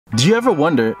Do you ever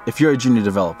wonder if you're a junior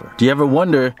developer? Do you ever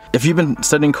wonder if you've been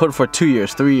studying code for 2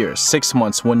 years, 3 years, 6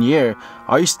 months, 1 year,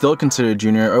 are you still considered a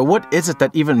junior? Or what is it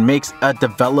that even makes a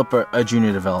developer a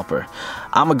junior developer?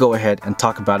 I'm gonna go ahead and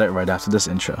talk about it right after this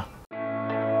intro.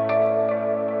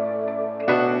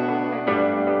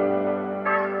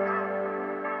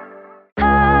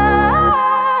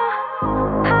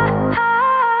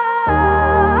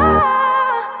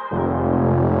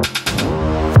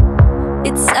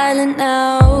 It's silent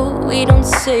now, we don't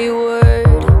say a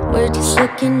word. We're just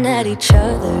looking at each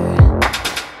other.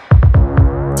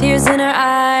 Tears in our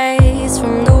eyes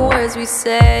from the words we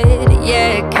said.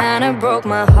 Yeah, it kinda broke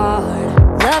my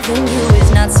heart. Loving you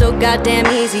is not so goddamn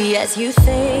easy as you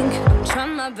think. I'm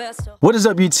trying my best to... What is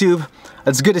up, YouTube?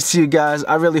 It's good to see you guys.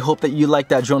 I really hope that you like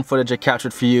that drone footage I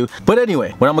captured for you. But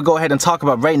anyway, what I'm gonna go ahead and talk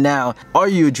about right now, are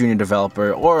you a junior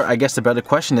developer? Or I guess the better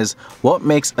question is, what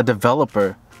makes a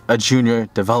developer a junior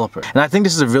developer? And I think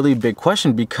this is a really big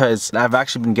question because I've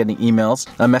actually been getting emails,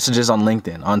 messages on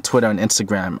LinkedIn, on Twitter and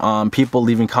Instagram, people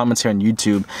leaving comments here on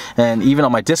YouTube, and even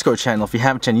on my Discord channel. If you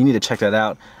haven't checked, you need to check that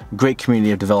out. Great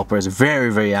community of developers,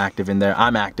 very active in there.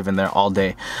 I'm active in there all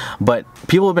day. But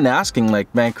people have been asking,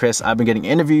 like, man, Chris, I've been getting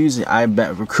interviews, I've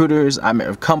met recruiters, I met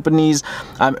with companies,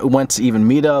 I went to even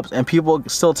meetups, and people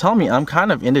still tell me I'm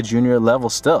kind of in the junior level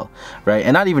still, right?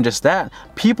 And not even just that,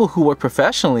 people who work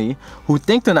professionally who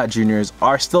think they're not juniors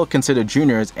are still considered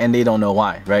juniors, and they don't know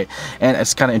why, right? And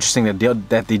it's kind of interesting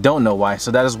that they don't know why. So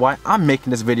that is why I'm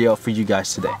making this video for you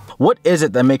guys today. What is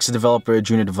it that makes a developer a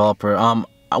junior developer?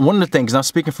 One of the things, and I'm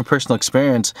speaking from personal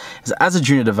experience, is as a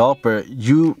junior developer,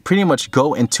 you pretty much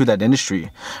go into that industry,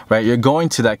 right? You're going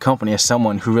to that company as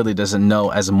someone who really doesn't know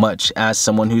as much as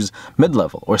someone who's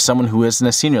mid-level or someone who is in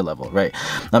a senior level, right?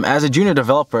 As a junior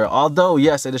developer, although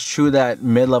yes, it is true that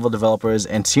mid-level developers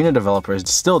and senior developers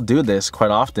still do this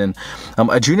quite often,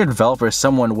 a junior developer is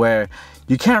someone where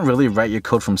you can't really write your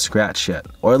code from scratch yet.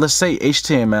 Or let's say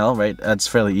HTML, right? That's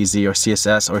fairly easy, or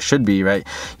CSS, or should be, right?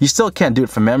 You still can't do it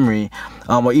from memory.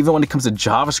 Or even when it comes to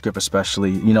JavaScript,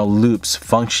 especially, you know, loops,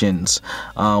 functions,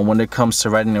 when it comes to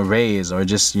writing arrays, or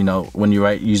just, you know, when you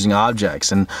write using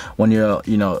objects, and when you're,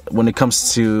 you know, when it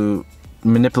comes to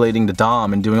manipulating the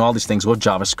DOM and doing all these things with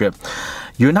JavaScript,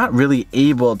 you're not really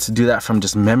able to do that from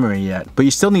just memory yet, but you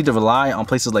still need to rely on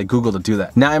places like Google to do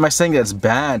that. Now, am I saying that it's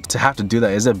bad to have to do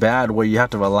that? Is it bad where you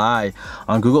have to rely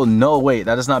on Google? No, wait,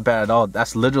 that is not bad at all.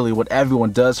 That's literally what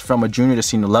everyone does from a junior to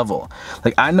senior level.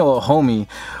 Like, I know a homie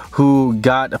who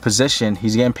got a position,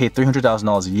 he's getting paid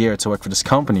 $300,000 a year to work for this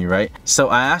company, right? So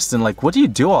I asked him, like, what do you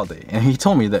do all day? And he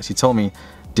told me this, he told me,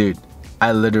 dude,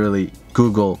 I literally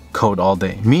Google code all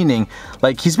day. Meaning,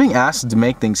 like, he's being asked to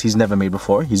make things he's never made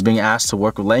before. He's being asked to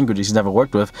work with languages he's never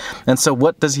worked with. And so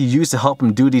what does he use to help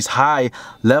him do these high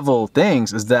level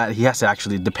things is that he has to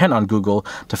actually depend on Google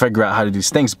to figure out how to do these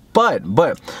things. But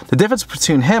the difference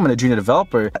between him and a junior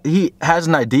developer, he has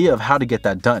an idea of how to get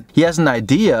that done. He has an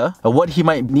idea of what he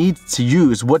might need to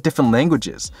use, what different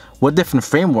languages, what different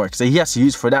frameworks that he has to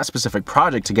use for that specific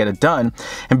project to get it done.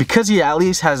 And because he at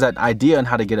least has that idea on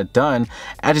how to get it done,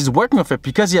 and he's working with it,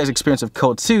 because he has experience with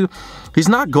code too, he's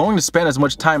not going to spend as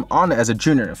much time on it as a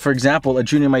junior. For example, a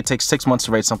junior might take 6 months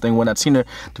to write something, when a senior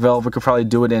developer could probably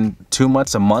do it in 2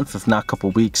 months, a month, if not a couple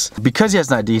weeks, because he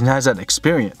has an idea and has that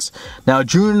experience. Now, a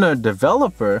junior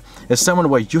developer is someone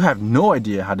where you have no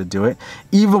idea how to do it,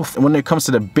 even when it comes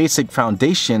to the basic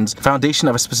foundation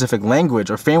of a specific language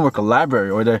or framework or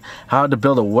library, or how to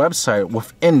build a website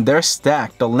within their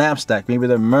stack, the LAMP stack, maybe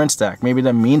the MERN stack, maybe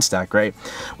the MEAN stack, right?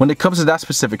 When it comes to that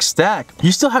specific stack,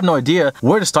 you still have no idea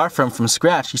where to start from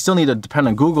scratch. You still need to depend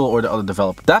on Google or the other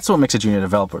developer. That's what makes a junior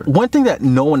developer. One thing that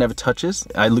no one ever touches,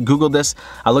 I Googled this,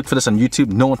 I looked for this on YouTube,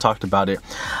 no one talked about it.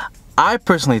 I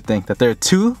personally think that there are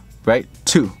two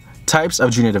types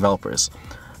of junior developers.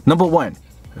 Number one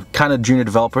kind of junior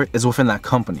developer is within that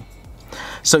company.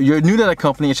 So you're new to that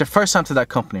company, it's your first time to that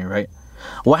company, right?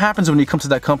 What happens when you come to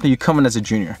that company? You come in as a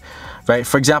junior, right?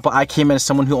 For example, I came in as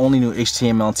someone who only knew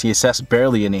HTML and CSS,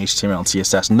 barely any HTML and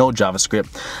CSS, no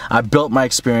JavaScript. I built my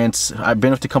experience. I've been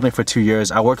with the company for 2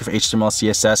 years. I work with HTML,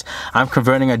 CSS. I'm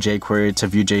converting a jQuery to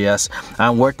Vue.js.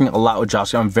 I'm working a lot with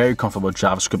JavaScript. I'm very comfortable with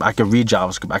JavaScript. I can read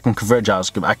JavaScript. I can convert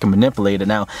JavaScript. I can manipulate it.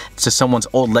 Now, it's to someone's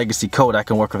old legacy code. I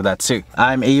can work with that too.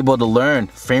 I'm able to learn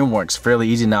frameworks fairly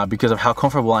easy now because of how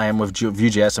comfortable I am with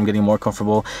Vue.js. I'm getting more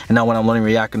comfortable. And now when I'm learning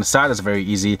React on the side, it's very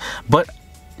easy. But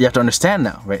you have to understand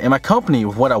now, right? In my company,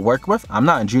 with what I work with, I'm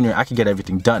not a junior, I can get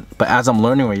everything done. But as I'm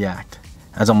learning React,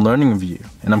 as I'm learning Vue,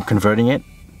 and I'm converting it,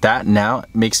 that now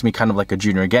makes me kind of like a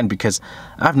junior again, because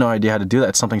I have no idea how to do that.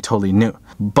 It's something totally new.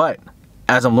 But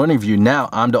as I'm learning Vue, now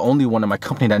I'm the only one in my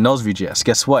company that knows Vue.js.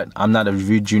 Guess what? I'm not a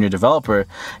Vue junior developer.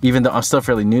 Even though I'm still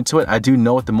fairly new to it, I do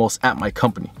know it the most at my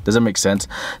company. Does that make sense?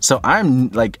 So I'm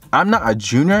not a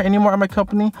junior anymore at my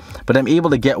company, but I'm able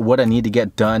to get what I need to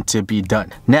get done to be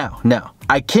done. Now,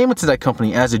 I came into that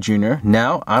company as a junior.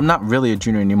 Now, I'm not really a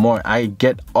junior anymore. I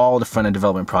get all the front-end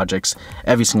development projects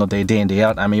every single day, day in, day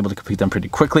out. I'm able to complete them pretty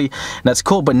quickly, and that's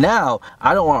cool. But now,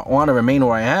 I don't want to remain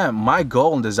where I am. My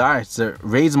goal and desire is to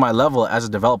raise my level as a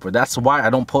developer. That's why I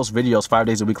don't post videos 5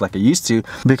 days a week like I used to,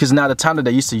 because now the time that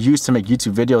I used to use to make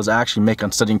YouTube videos, I actually make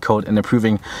on studying code and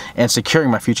improving and securing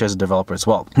my future as a developer as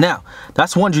well. Now,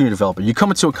 that's one junior developer. You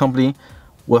come into a company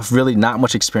with really not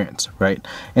much experience, right?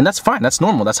 And that's fine, that's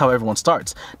normal, that's how everyone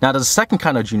starts. Now there's a second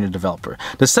kind of junior developer.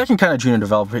 The second kind of junior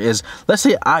developer is, let's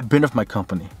say I've been with my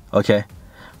company, okay,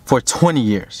 for 20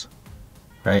 years,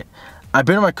 right? I've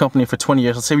been in my company for 20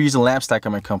 years. Let's say we use a LAMP stack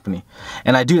at my company,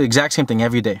 and I do the exact same thing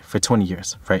every day for 20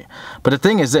 years, right? But the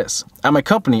thing is this, at my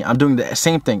company, I'm doing the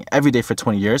same thing every day for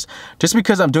 20 years. Just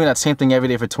because I'm doing that same thing every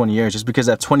day for 20 years, just because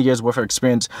I have 20 years worth of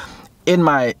experience in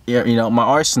my, my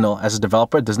arsenal as a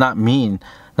developer, does not mean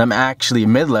that I'm actually a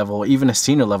mid-level or even a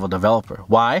senior level developer.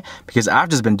 Why? Because I've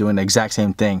just been doing the exact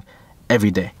same thing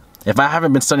every day. If I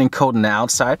haven't been studying code on the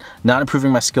outside, not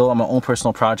improving my skill on my own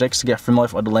personal projects to get familiar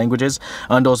with other languages,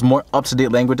 on those more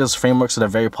up-to-date languages, frameworks that are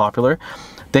very popular,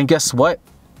 then guess what?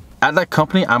 At that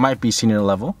company, I might be senior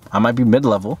level, I might be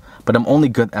mid-level, but I'm only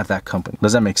good at that company.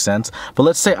 Does that make sense? But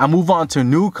let's say I move on to a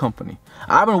new company.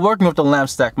 I've been working with the LAMP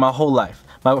stack my whole life,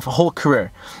 my whole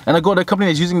career, and I go to a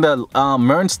company that's using the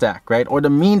MERN stack, right, or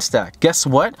the mean stack. Guess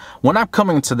what? When I'm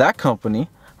coming to that company,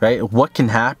 right, what can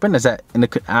happen is that in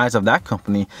the eyes of that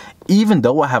company, even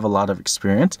though I have a lot of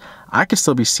experience, I can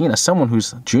still be seen as someone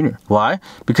who's junior. Why?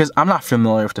 Because I'm not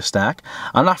familiar with the stack.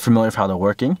 I'm not familiar with how they're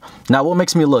working. Now, what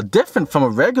makes me a little different from a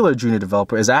regular junior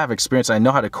developer is I have experience. I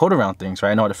know how to code around things, right?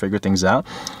 I know how to figure things out,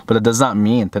 but it does not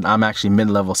mean that I'm actually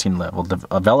mid-level, senior level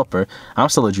developer. I'm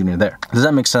still a junior there. Does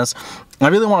that make sense? I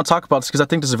really want to talk about this because I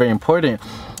think this is very important,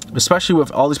 especially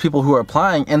with all these people who are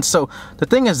applying. And so the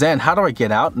thing is then, how do I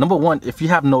get out? Number one, if you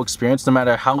have no experience, no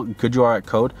matter how good you are at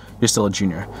code, you're still a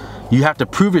junior. You have to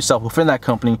prove yourself within that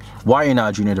company why you're not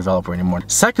a junior developer anymore.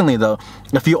 Secondly though,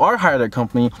 if you are hired at a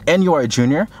company and you are a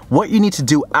junior, what you need to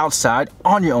do outside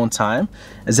on your own time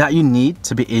is that you need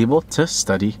to be able to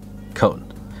study code.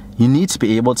 You need to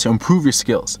be able to improve your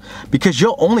skills, because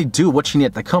you'll only do what you need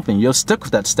at the company. You'll stick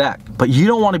with that stack, but you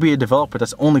don't want to be a developer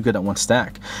that's only good at one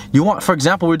stack. You want, for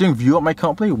example, we're doing Vue at my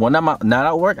company. When I'm not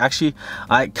at work, actually,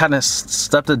 I kind of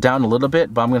stepped it down a little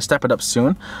bit, but I'm going to step it up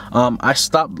soon. I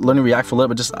stopped learning React for a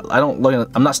little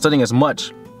bit. I'm not studying as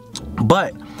much,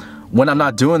 but when I'm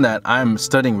not doing that, I'm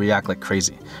studying React like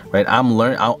crazy, right?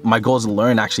 My goal is to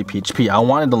learn actually PHP. I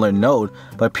wanted to learn Node,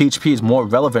 but PHP is more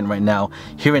relevant right now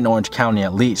here in Orange County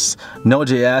at least.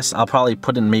 Node.js, I'll probably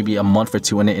put in maybe a month or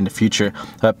two in it in the future.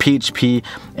 PHP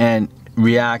and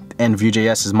React and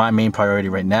Vue.js is my main priority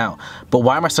right now. But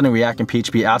why am I studying React and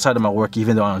PHP outside of my work,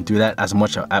 even though I don't do that as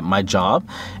much at my job?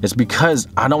 It's because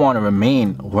I don't want to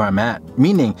remain where I'm at.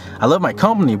 Meaning, I love my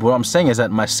company, but what I'm saying is that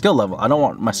my skill level, I don't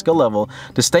want my skill level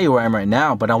to stay where I am right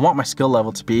now, but I want my skill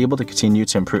level to be able to continue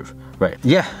to improve, right?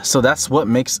 Yeah, so that's what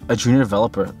makes a junior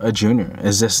developer a junior.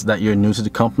 Is this that you're new to the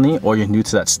company or you're new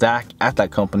to that stack at that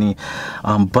company?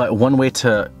 But one way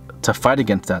to fight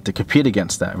against that, to compete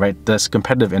against that, right? This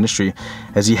competitive industry,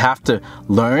 is you have to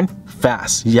learn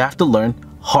fast. You have to learn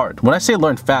hard. When I say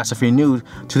learn fast, if you're new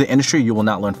to the industry, you will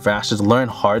not learn fast. Just learn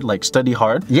hard, like study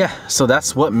hard. Yeah, so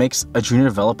that's what makes a junior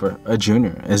developer a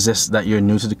junior. Is this that you're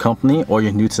new to the company or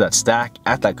you're new to that stack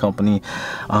at that company?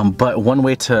 But one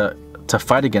way to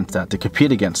fight against that, to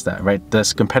compete against that, right?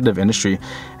 This competitive industry,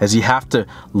 is you have to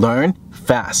learn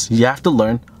fast. You have to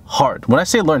learn hard. When I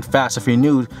say learn fast, if you're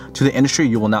new to the industry,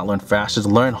 you will not learn fast. Just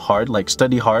learn hard, like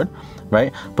study hard,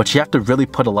 right? But you have to really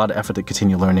put a lot of effort to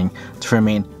continue learning to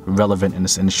remain relevant in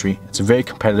this industry. It's very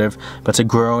competitive, but it's a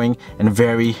growing and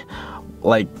very,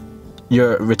 like,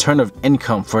 your return of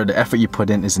income for the effort you put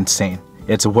in is insane.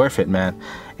 It's worth it, man.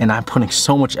 And I'm putting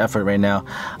so much effort right now.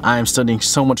 I'm studying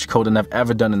so much code than I've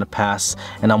ever done in the past.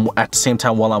 And I'm at the same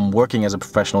time, while I'm working as a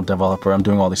professional developer, I'm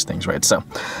doing all these things, right? So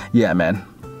yeah, man.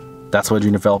 That's what a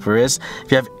junior developer is.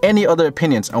 If you have any other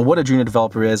opinions on what a junior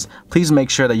developer is, please make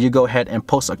sure that you go ahead and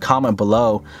post a comment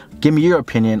below. Give me your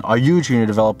opinion. Are you a junior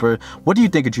developer? What do you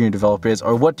think a junior developer is?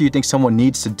 Or what do you think someone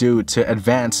needs to do to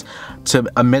advance to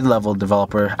a mid-level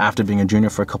developer after being a junior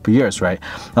for a couple years, right?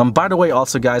 By the way,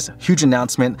 also guys, huge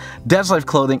announcement. Devs Life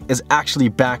clothing is actually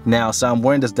back now. So I'm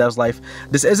wearing this Devs Life.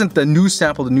 This isn't the new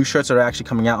sample, the new shirts that are actually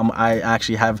coming out. I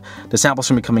actually have the samples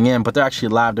from me coming in, but they're actually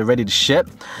live. They're ready to ship.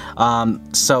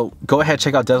 So go ahead,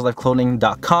 check out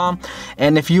devslifeclothing.com.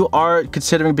 And if you are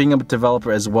considering being a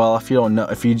developer as well, if you don't know,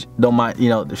 if you don't mind, you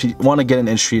know, if you want to get in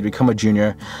the industry, become a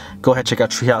junior, go ahead, check out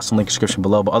Treehouse, link in the description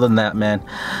below. But other than that, man,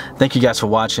 thank you guys for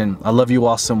watching. I love you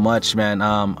all so much, man.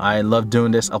 I love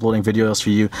doing this, uploading videos for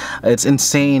you. It's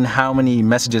insane how many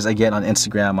messages I get on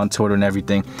Instagram, on Twitter and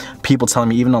everything. People telling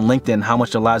me, even on LinkedIn, how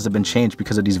much their lives have been changed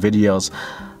because of these videos.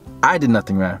 I did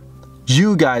nothing wrong.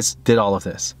 You guys did all of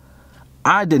this.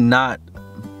 I did not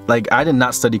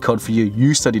study code for you.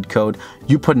 You studied code.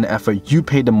 You put in the effort. You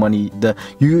paid the money.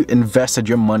 You invested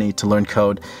your money to learn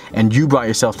code, and you brought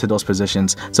yourself to those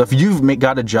positions. So if you've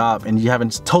got a job and you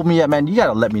haven't told me yet, man, you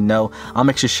gotta let me know. I'll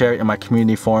make sure to share it in my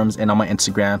community forums and on my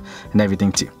Instagram and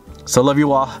everything too. So love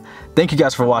you all. Thank you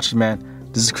guys for watching, man.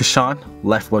 This is Krishan,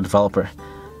 Lifeboat Developer,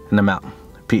 and I'm out.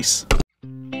 Peace.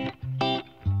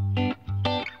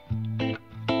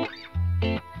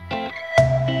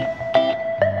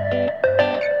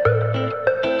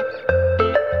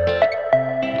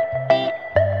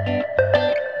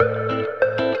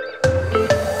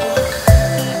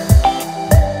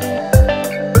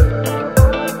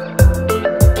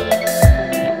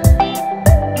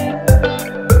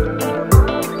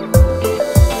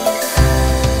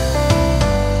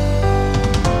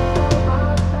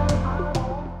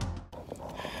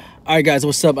 Alright guys,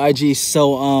 what's up IG?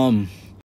 So